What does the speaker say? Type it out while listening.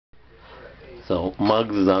So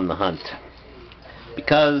Muggs is on the hunt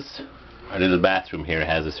because our little bathroom here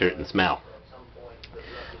has a certain smell.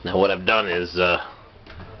 Now what I've done is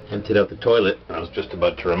emptied out the toilet. I was just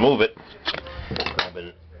about to remove it. I've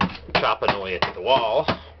been chopping away at the wall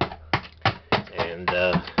and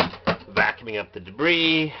vacuuming up the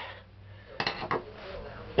debris.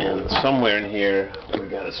 And somewhere in here we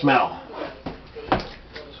got a smell.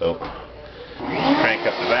 So crank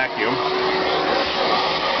up the vacuum.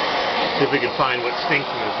 See if we can find what stinks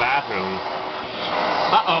in this bathroom.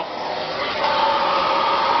 Uh-oh.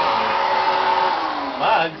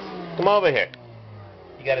 Muggs, come over here.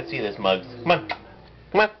 You gotta see this, Muggs. Come on.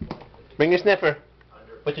 Come on. Bring your sniffer.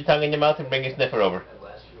 Put your tongue in your mouth and bring your sniffer over.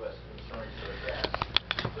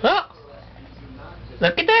 Oh!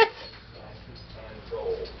 Look at this!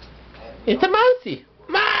 It's a mousey!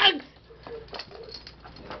 Muggs!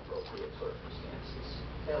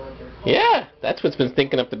 Yeah, that's what's been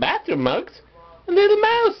stinking up the bathroom, Muggs. A little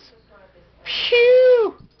mouse!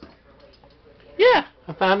 Phew! Yeah,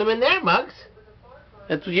 I found him in there, Muggs.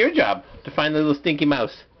 That's your job, to find the little stinky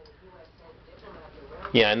mouse.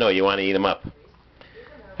 Yeah, I know, you want to eat him up.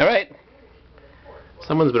 Alright.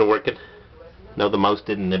 Someone's been working. No, the mouse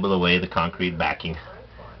didn't nibble away the concrete backing.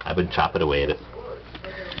 I've been chopping away at it.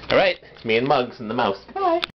 Alright, it's me and Muggs and the mouse. Bye.